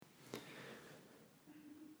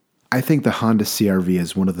I think the Honda CR-V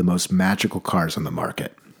is one of the most magical cars on the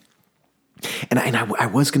market. And I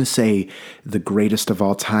was going to say the greatest of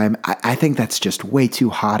all time. I think that's just way too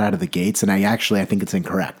hot out of the gates, and I think it's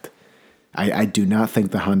incorrect. I do not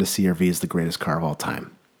think the Honda CR-V is the greatest car of all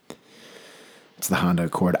time. It's the Honda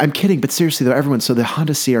Accord. I'm kidding, but seriously though, everyone, so the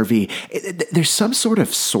Honda CR-V, there's some sort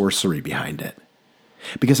of sorcery behind it.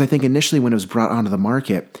 Because I think initially when it was brought onto the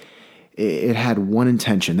market, it had one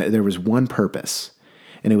intention. There was one purpose,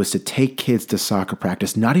 and it was to take kids to soccer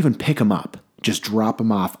practice, not even pick them up, just drop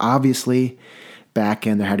them off. Obviously, back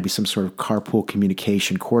then there had to be some sort of carpool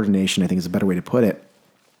communication, coordination, I think is a better way to put it.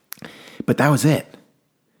 But that was it.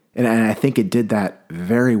 And I think it did that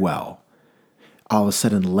very well. All of a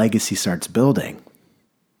sudden, legacy starts building.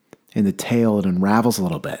 In the tail, it unravels a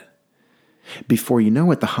little bit. Before you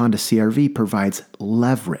know it, the Honda CR-V provides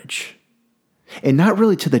leverage. And not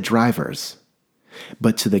really to the drivers,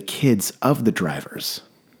 but to the kids of the drivers.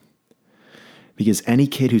 Because any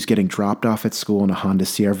kid who's getting dropped off at school in a Honda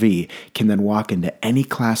CR-V can then walk into any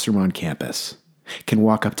classroom on campus, can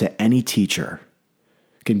walk up to any teacher,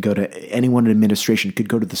 can go to anyone in administration, could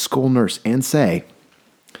go to the school nurse and say,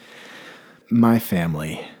 my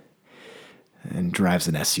family, and drives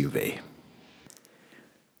an SUV.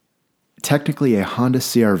 Technically, a Honda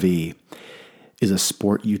CR-V is a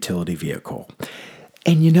sport utility vehicle.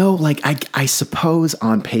 And I suppose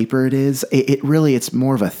on paper it is. It's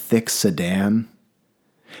more of a thick sedan.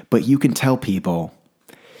 But you can tell people,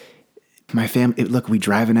 my family, look, we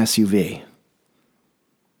drive an SUV.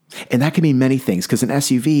 And that can mean many things, because an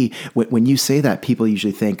SUV, when you say that, people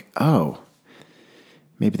usually think, oh,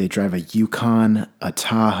 maybe they drive a Yukon, a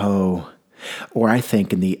Tahoe, or I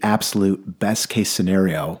think in the absolute best case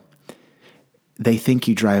scenario, they think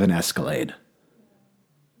you drive an Escalade.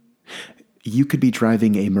 You could be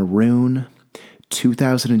driving a maroon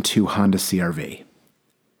 2002 Honda CR-V.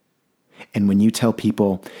 And when you tell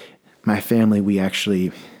people, my family, we've got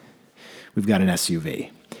an SUV,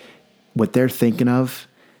 what they're thinking of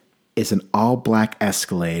is an all-black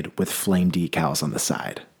Escalade with flame decals on the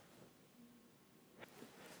side.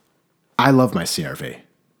 I love my CR-V.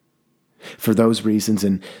 For those reasons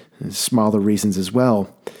and smaller reasons as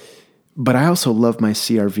well. But I also love my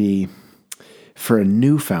CR-V for a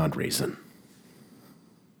newfound reason.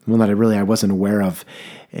 One that I wasn't aware of,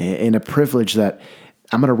 and a privilege that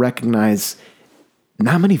I'm going to recognize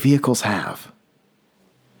not many vehicles have.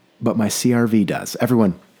 But my CR-V does.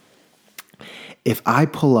 Everyone, if I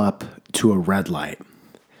pull up to a red light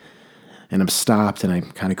and I'm stopped and I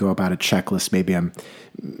kind of go about a checklist, maybe I'm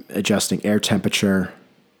adjusting air temperature,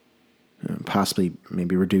 possibly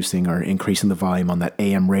maybe reducing or increasing the volume on that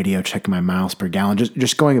AM radio, checking my miles per gallon,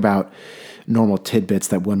 just going about normal tidbits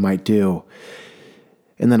that one might do.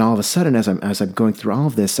 And then all of a sudden, as I'm going through all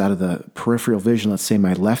of this out of the peripheral vision, let's say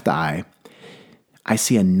my left eye, I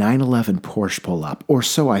see a 911 Porsche pull up, or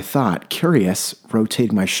so I thought, curious,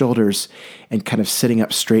 rotating my shoulders and kind of sitting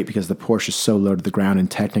up straight because the Porsche is so low to the ground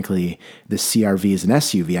and technically the CR-V is an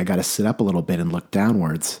SUV. I got to sit up a little bit and look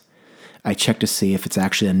downwards. I check to see if it's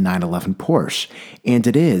actually a 911 Porsche, and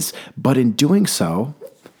it is. But in doing so,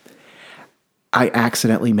 I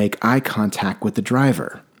accidentally make eye contact with the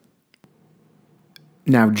driver.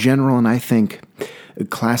 Now, general, and I think a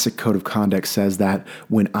classic code of conduct says that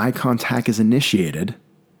when eye contact is initiated,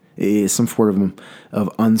 some form of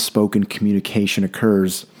unspoken communication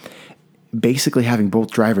occurs, basically having both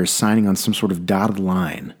drivers signing on some sort of dotted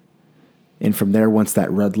line. And from there, once that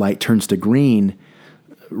red light turns to green,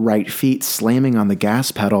 right feet slamming on the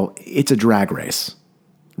gas pedal, it's a drag race,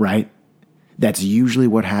 right? That's usually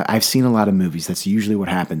what I've seen a lot of movies. That's usually what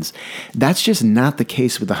happens. That's just not the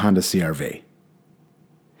case with the Honda CR-V.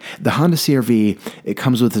 The Honda CR-V, it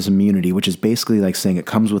comes with this immunity, which is basically like saying it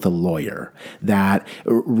comes with a lawyer that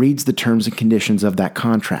reads the terms and conditions of that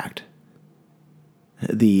contract.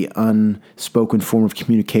 The unspoken form of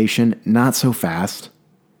communication, not so fast.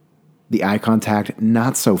 The eye contact,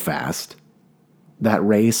 not so fast. That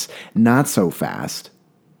race, not so fast.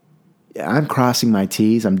 I'm crossing my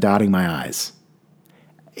T's, I'm dotting my I's.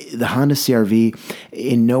 The Honda CR-V,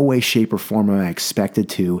 in no way, shape, or form am I expected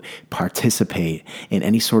to participate in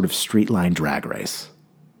any sort of street line drag race.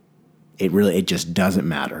 It just doesn't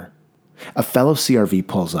matter. A fellow CR-V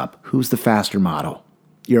pulls up. Who's the faster model?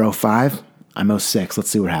 You're 05? I'm 06. Let's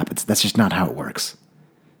see what happens. That's just not how it works.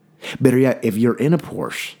 Better yet, if you're in a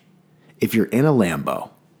Porsche, if you're in a Lambo,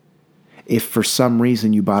 if for some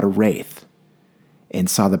reason you bought a Wraith and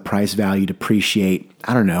saw the price value depreciate,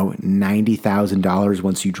 I don't know, $90,000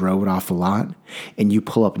 once you drove it off the lot, and you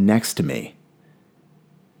pull up next to me,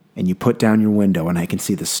 and you put down your window and I can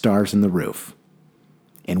see the stars in the roof,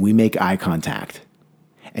 and we make eye contact,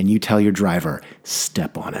 and you tell your driver,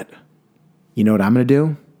 step on it. You know what I'm going to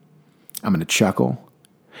do? I'm going to chuckle.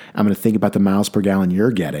 I'm going to think about the miles per gallon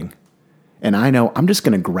you're getting. And I know I'm just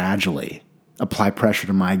going to gradually apply pressure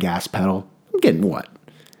to my gas pedal. I'm getting what?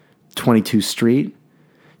 22 street,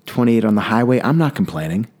 28 on the highway. I'm not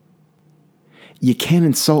complaining. You can't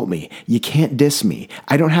insult me. You can't diss me.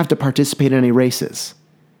 I don't have to participate in any races.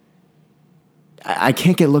 I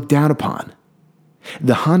can't get looked down upon.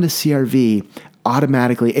 The Honda CR-V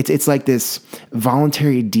automatically, it's like this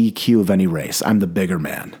voluntary DQ of any race. I'm the bigger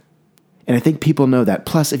man. And I think people know that.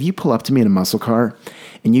 Plus, if you pull up to me in a muscle car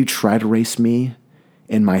and you try to race me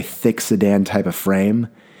in my thick sedan type of frame,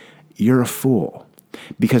 you're a fool.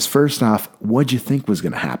 Because first off, what'd you think was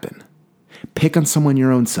going to happen? Pick on someone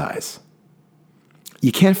your own size.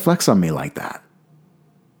 You can't flex on me like that.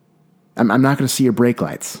 I'm not going to see your brake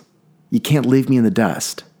lights. You can't leave me in the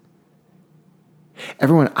dust.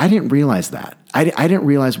 Everyone, I didn't realize that. I didn't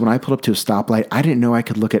realize when I pulled up to a stoplight, I didn't know I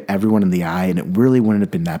could look at everyone in the eye and it really wouldn't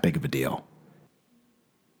have been that big of a deal.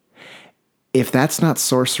 If that's not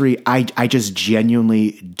sorcery, I just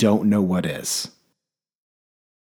genuinely don't know what is.